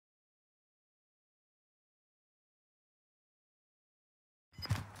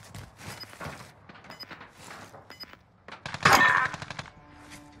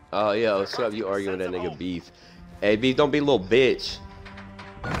Oh, yeah, what's up? You arguing with that nigga Beef. Hey, Beef, don't be a little bitch.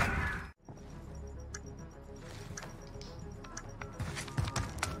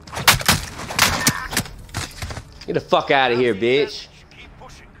 Get the fuck out of here, bitch.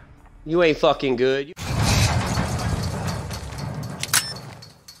 You ain't fucking good.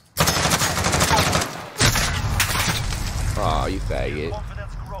 Oh, you faggot.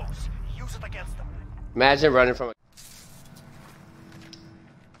 Imagine running from a...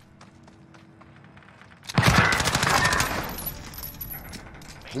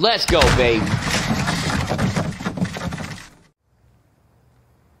 Let's go, baby.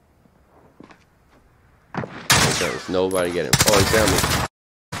 There's nobody getting... Oh, he's down me.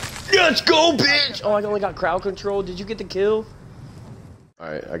 Let's go, bitch! Oh, I only got crowd control. Did you get the kill?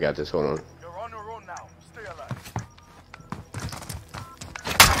 Alright, I got this. Hold on. You're on your own now. Stay alive.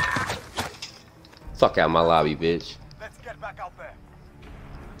 Fuck out my lobby, bitch. Let's get back out there.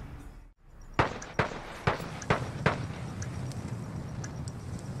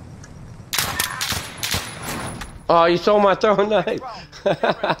 Oh, you stole my throwing knife.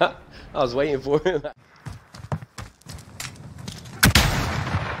 I was waiting for him.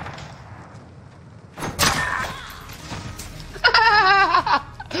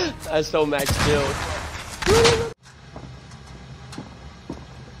 I stole Max kill.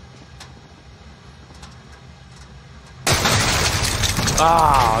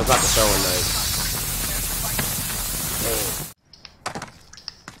 Ah, I was about to throw a knife.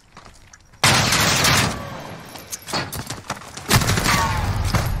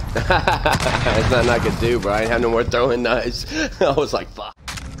 There's nothing I could do, bro. I didn't have no more throwing knives. I was like, fuck.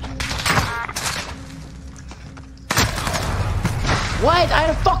 What? I had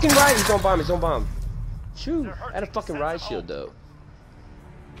a fucking ride. He's gonna bomb. He's gonna bomb. Shoot. I had a fucking ride shield, though.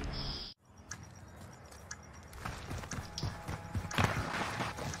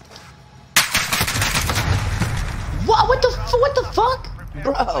 What? What the fuck?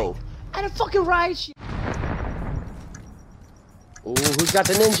 Bro. I had a fucking ride shield. Ooh, who's got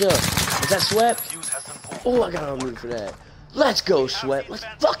the ninja? Is that Sweat? Oh, I got on move for that. Let's go, Sweat. Let's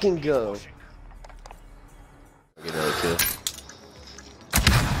fucking go. Get another kill.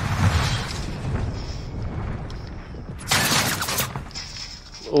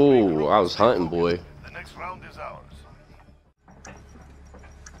 Oh, I was hunting, boy. The next round is ours.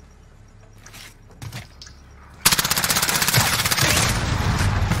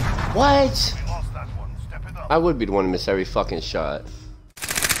 What? We lost that one. Step it up. I would be the one to miss every fucking shot.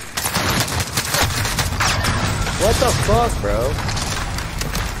 What the fuck, bro?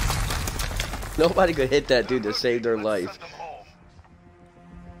 Nobody could hit that dude to save their life.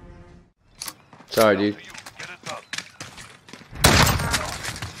 Sorry, dude.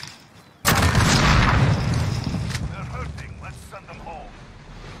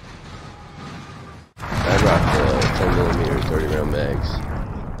 I got 10mm 30 round mags.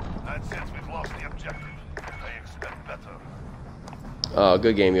 That's it. We've lost the objective. I expect better. Oh,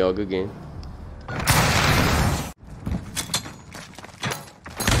 good game, y'all. Good game.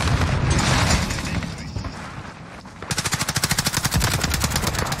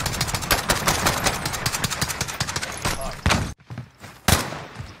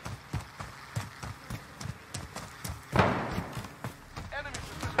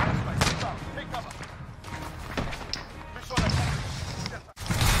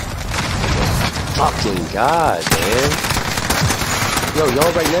 Fucking God, man. Yo,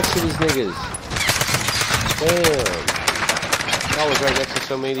 y'all right next to these niggas. Damn. Y'all was right next to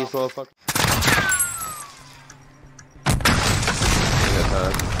so many of these motherfuckers. Ain't got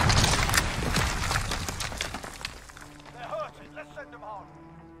time. They're hurting. Let's send them home.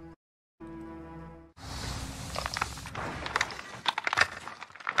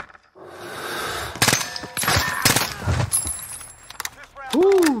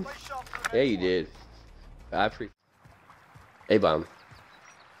 Woo! Yeah, you did. I appreciate. Hey, bomb.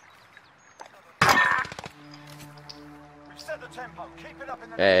 We've set the tempo. Keep it up in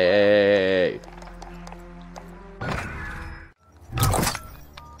the Hey.